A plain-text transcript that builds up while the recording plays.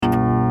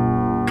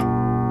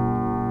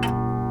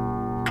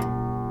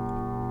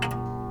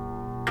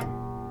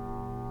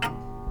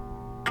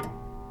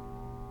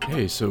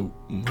Hey, so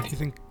what do you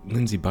think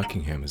Lindsey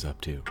Buckingham is up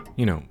to?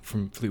 You know,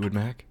 from Fleetwood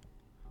Mac?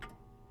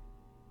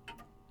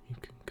 You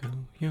can go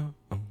your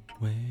own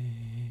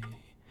way.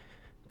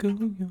 Go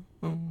your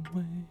own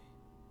way.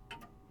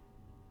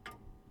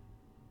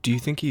 Do you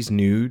think he's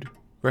nude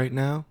right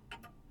now?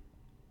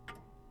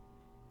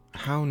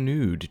 How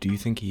nude do you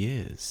think he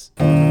is?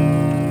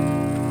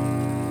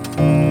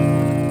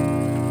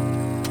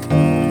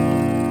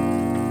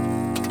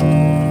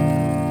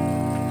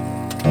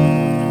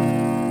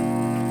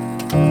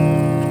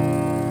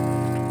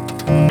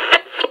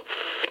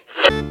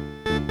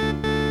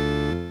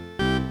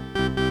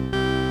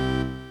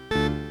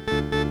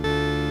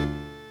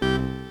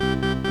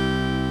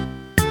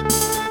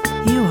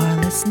 You are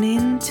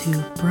listening to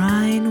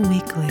Brine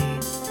Weekly.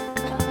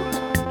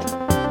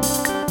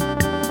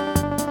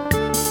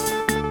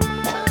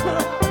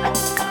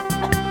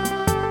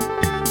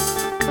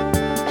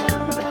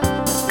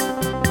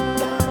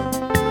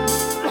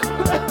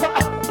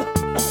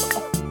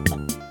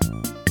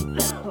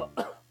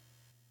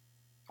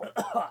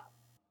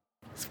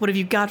 So what have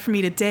you got for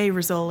me today,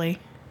 Rizzoli?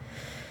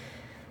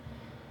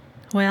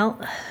 Well,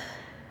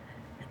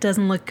 it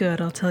doesn't look good,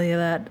 I'll tell you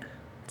that.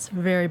 It's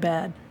very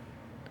bad.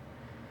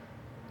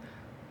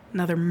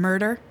 Another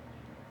murder?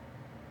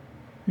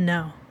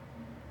 No,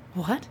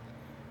 What?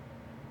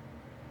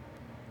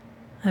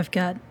 I've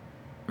got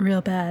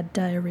real bad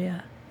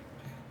diarrhea.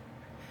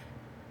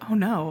 Oh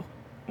no.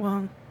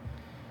 Well,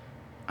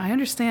 I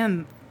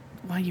understand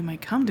why you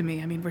might come to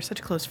me. I mean, we're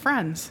such close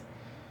friends.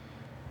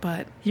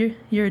 But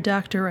You're a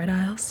doctor, right,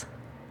 Isles?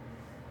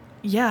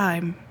 yeah,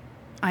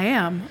 I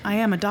am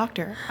a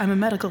doctor. I'm a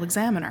medical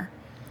examiner.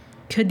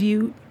 Could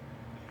you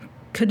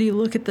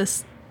look at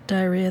this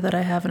diarrhea that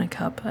I have in a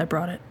cup? I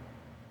brought it.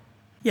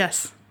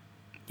 Yes.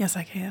 Yes,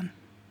 I can.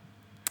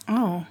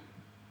 Oh.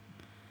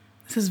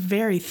 This is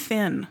very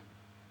thin.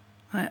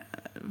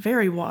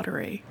 Very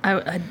watery.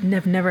 I've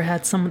never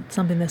had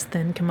something this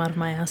thin come out of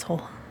my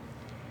asshole.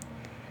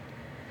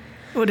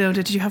 Oh no,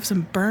 did you have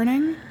some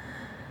burning?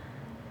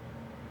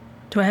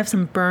 Do I have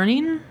some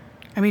burning?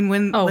 I mean,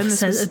 when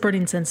this was...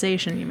 burning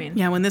sensation, you mean?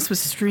 Yeah, when this was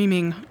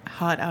streaming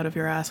hot out of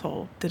your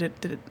asshole, did it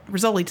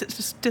Rizzoli,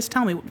 just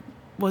tell me,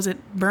 was it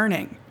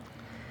burning?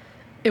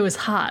 It was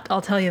hot,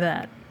 I'll tell you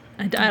that.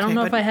 I don't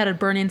know if I had a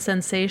burning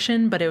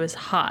sensation, but it was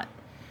hot.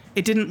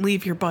 It didn't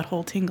leave your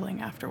butthole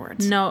tingling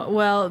afterwards. No,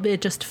 well, it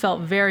just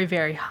felt very,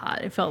 very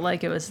hot. It felt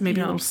like it was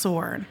Maybe a little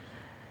sore.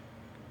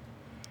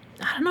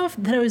 I don't know if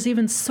that it was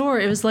even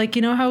sore. It was like,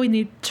 you know how when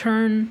you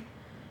turn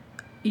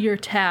your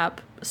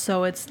tap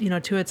so it's,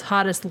 to its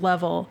hottest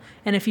level,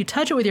 and if you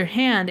touch it with your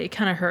hand, it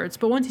kind of hurts.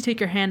 But once you take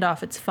your hand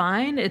off, it's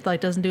fine. It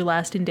doesn't do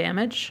lasting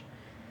damage.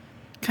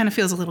 Kind of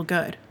feels a little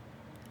good.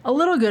 A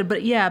little good,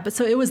 but yeah. But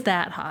so it was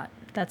that hot.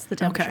 That's the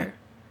temperature. Okay.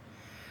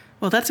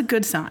 Well, that's a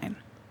good sign.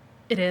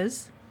 It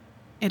is?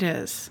 It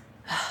is.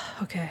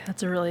 Okay,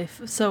 that's a relief.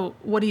 So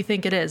what do you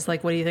think it is?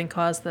 Like, what do you think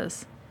caused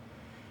this?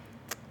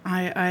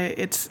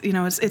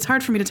 It's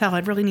hard for me to tell.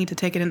 I'd really need to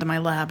take it into my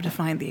lab to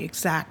find the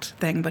exact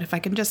thing. But if I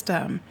can just,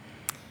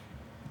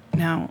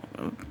 now,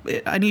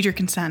 I need your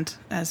consent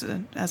as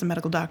a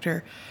medical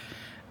doctor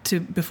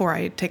before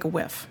I take a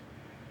whiff.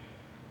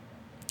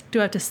 Do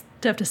I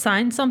have to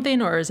sign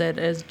something, or is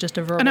it just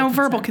a verbal? No, consent?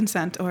 verbal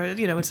consent, or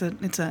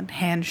it's a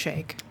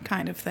handshake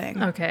kind of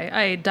thing.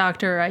 Okay,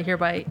 doctor, I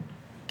hereby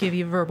give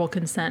you verbal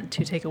consent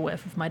to take a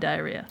whiff of my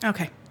diarrhea.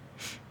 Okay.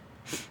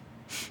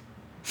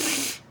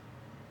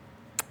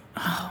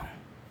 Oh,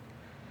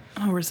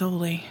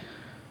 Rizzoli.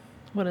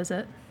 What is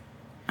it?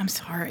 I'm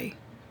sorry.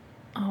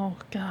 Oh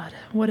God,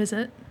 what is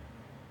it?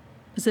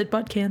 Is it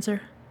butt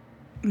cancer?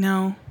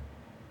 No,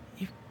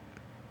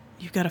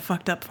 you've got a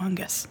fucked up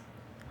fungus.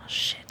 Oh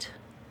shit.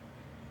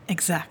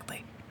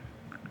 Exactly.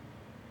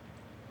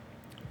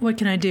 What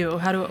can I do?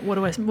 What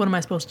am I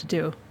supposed to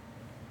do?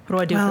 What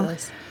do I do for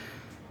this?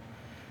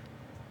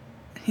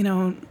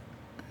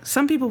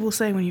 Some people will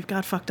say when you've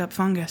got fucked up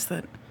fungus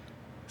that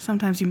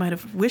sometimes you might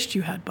have wished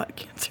you had butt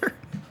cancer.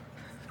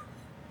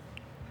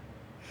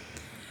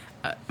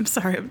 I'm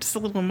sorry, I'm just a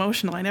little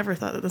emotional. I never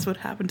thought that this would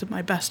happen to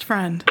my best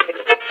friend.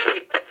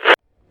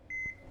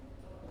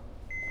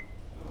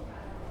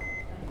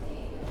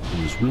 It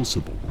was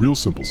real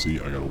simple, see,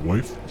 I got a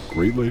wife,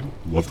 great lady,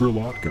 loved her a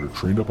lot, got her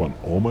trained up on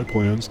all my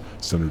plans,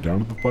 sent her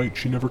down to the fight,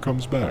 she never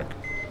comes back.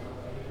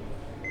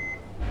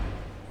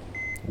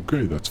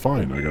 Okay, that's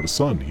fine, I got a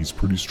son, he's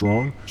pretty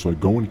strong, so I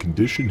go and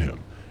condition him.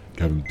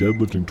 Have him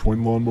deadlifting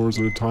 20 lawnmowers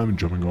at a time and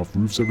jumping off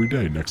roofs every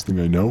day. Next thing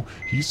I know,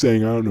 he's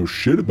saying I don't know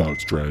shit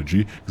about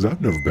strategy, because I've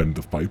never been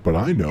to the fight, but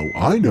I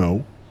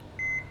know.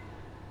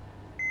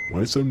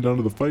 When I send him down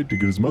to the fight to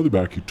get his mother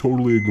back, he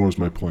totally ignores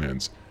my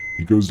plans.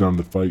 He goes down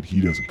to the fight,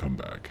 he doesn't come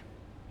back.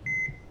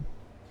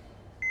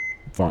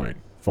 Fine,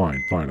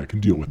 I can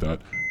deal with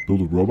that.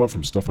 Build a robot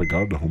from stuff I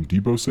got at a Home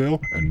Depot sale,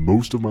 and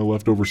most of my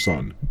leftover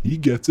son. He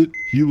gets it,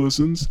 he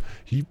listens,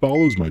 he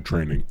follows my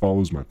training,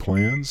 follows my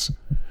plans.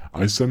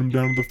 I send him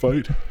down to the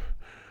fight.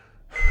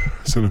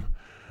 I send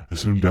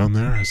him down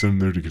there. I send him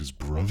there to get his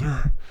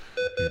brother,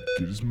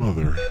 get his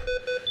mother,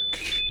 get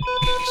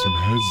his some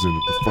heads in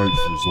at the fight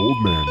for his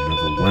old man who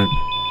never went.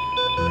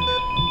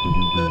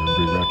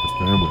 Bring back the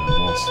family I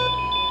lost.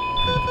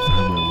 Bring back the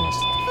family I lost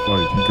at the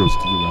fight. He goes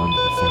down to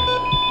the fight.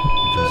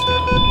 He goes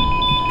down.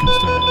 He goes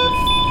down.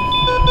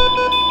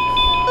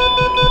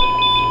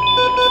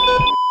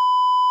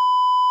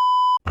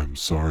 I'm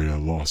sorry I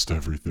lost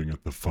everything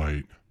at the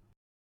fight.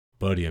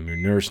 Buddy, I'm your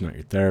nurse, not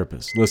your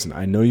therapist. Listen,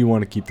 I know you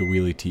want to keep the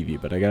wheelie TV,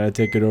 but I gotta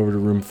take it over to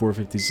room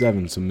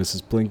 457 so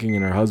Mrs. Plinking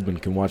and her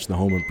husband can watch the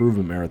Home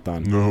Improvement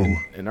Marathon. No.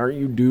 And aren't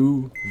you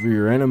due for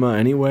your enema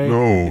anyway?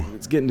 No.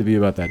 It's getting to be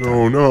about that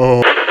time.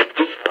 No.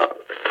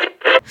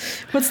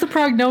 What's the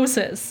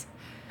prognosis?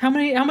 How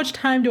much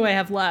time do I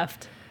have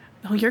left?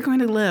 Oh, you're going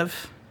to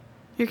live.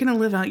 You're going to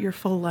live out your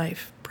full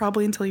life,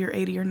 probably until you're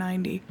 80 or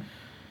 90.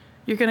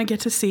 You're going to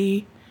get to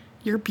see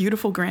your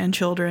beautiful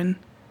grandchildren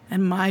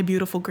and my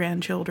beautiful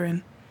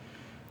grandchildren.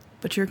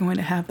 But you're going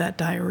to have that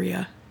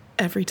diarrhea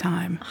every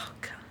time. Oh,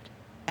 God.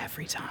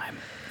 Every time.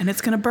 And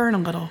it's going to burn a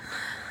little,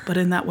 but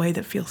in that way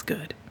that feels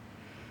good.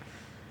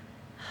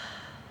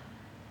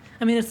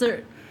 I mean, is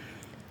there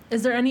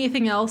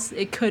anything else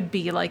it could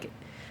be? Like,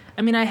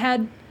 I mean, I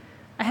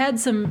had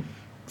some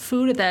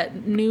food at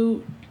that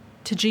new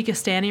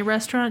Tajikistani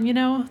restaurant, you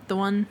know, the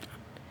one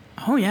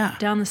Oh, yeah.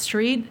 down the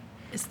street.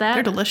 Is that?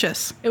 They're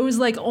delicious. It was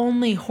like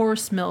only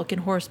horse milk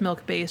and horse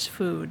milk based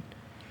food.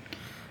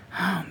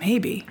 Oh,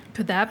 maybe.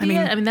 Could that be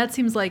it? I mean, that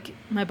seems like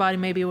my body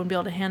maybe wouldn't be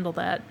able to handle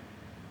that.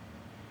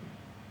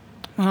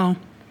 Well,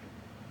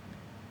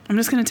 I'm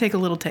just going to take a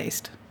little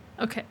taste.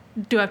 Okay.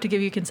 Do I have to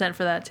give you consent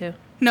for that too?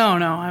 No,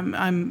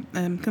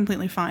 I'm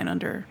completely fine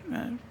under,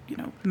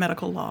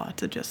 medical law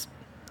to just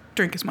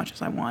drink as much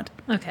as I want.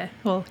 Okay.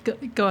 Well,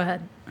 go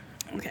ahead.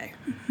 Okay.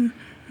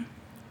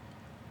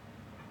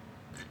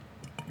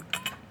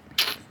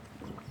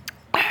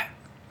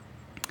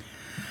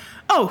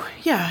 Oh,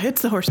 yeah,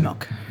 it's the horse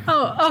milk.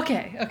 Oh,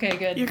 okay. Okay,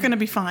 good. You're going to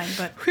be fine,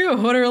 but Phew,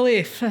 what a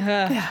relief.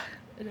 yeah.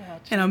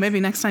 Maybe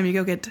next time you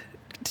go get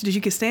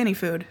Tajikistani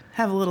food,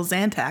 have a little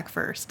Zantac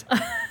first.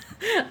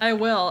 I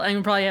will. I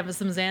can probably have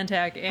some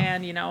Zantac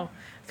and, a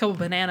couple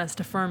bananas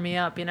to firm me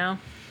up, Yeah,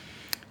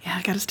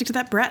 I got to stick to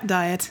that brat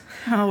diet.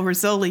 Oh,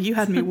 Rizzoli, you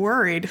had me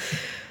worried.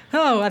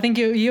 Oh, I think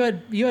you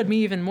had me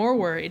even more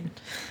worried.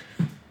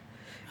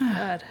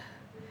 God.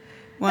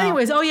 Well,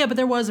 Anyways, oh yeah, but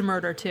there was a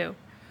murder too.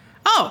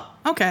 Oh,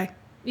 okay.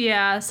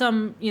 Yeah,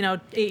 some,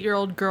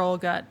 8-year-old girl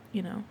got,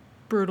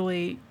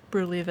 brutally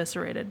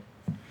eviscerated.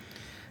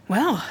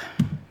 Well,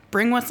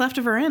 bring what's left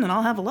of her in and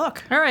I'll have a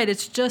look. All right,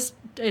 it's just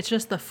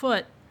the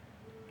foot.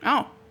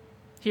 Oh.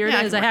 Here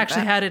Yeah, it is. I I can work with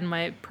actually that. had it in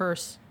my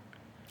purse.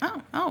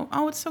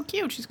 Oh, it's so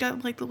cute. She's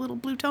got like the little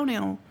blue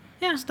toenail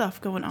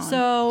stuff going on.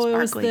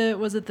 So Sparkly.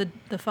 was it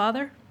the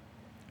father?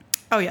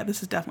 Oh yeah,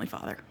 this is definitely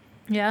father.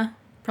 Yeah,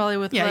 probably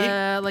with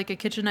Yeah, like a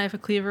kitchen knife, a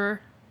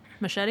cleaver,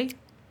 machete.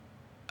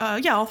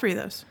 Yeah, all three of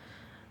those.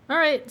 All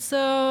right,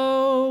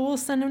 so we'll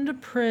send him to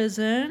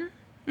prison.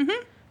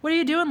 Mm-hmm. What are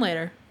you doing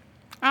later?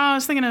 I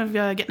was thinking of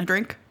getting a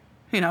drink.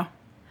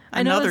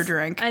 Another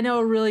drink. I know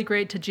a really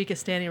great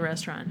Tajikistani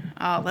restaurant.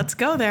 Let's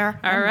go there.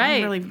 All I'm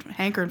right. really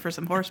hankering for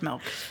some horse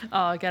milk. Oh,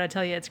 I gotta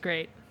tell you, it's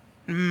great.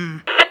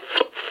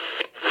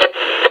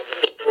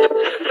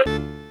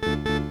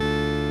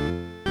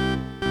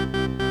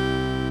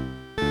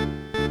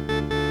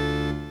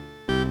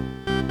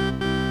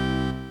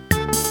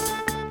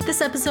 This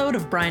episode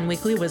of Brian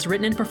Weekly was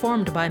written and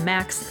performed by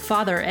Max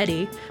Father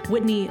Eddie,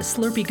 Whitney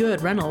Slurpy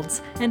Good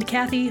Reynolds, and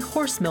Kathy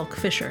Horsemilk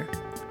Fisher.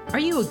 Are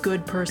you a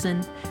good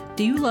person?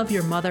 Do you love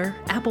your mother,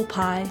 apple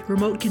pie,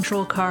 remote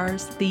control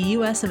cars, the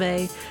US of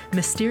A,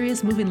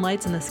 mysterious moving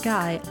lights in the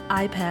sky,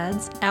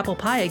 iPads, apple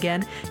pie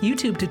again,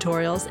 YouTube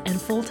tutorials, and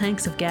full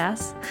tanks of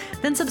gas?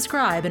 Then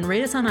subscribe and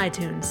rate us on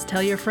iTunes,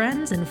 tell your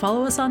friends, and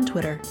follow us on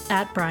Twitter,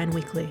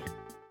 @BrianWeekly.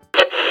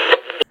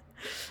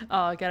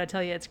 Oh, I gotta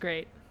tell you, it's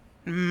great.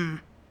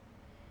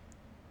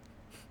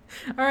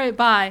 All right,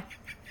 bye.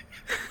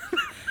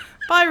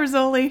 Bye,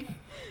 Rizzoli.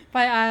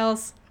 Bye,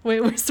 Isles.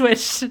 Wait, we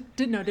switched.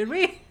 Did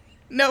we?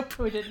 Nope.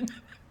 We didn't.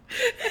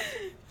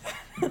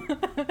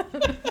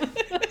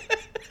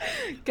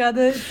 God,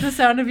 the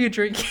sound of you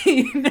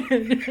drinking.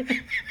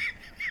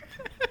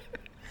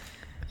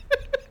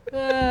 All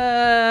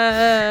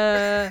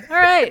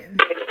right.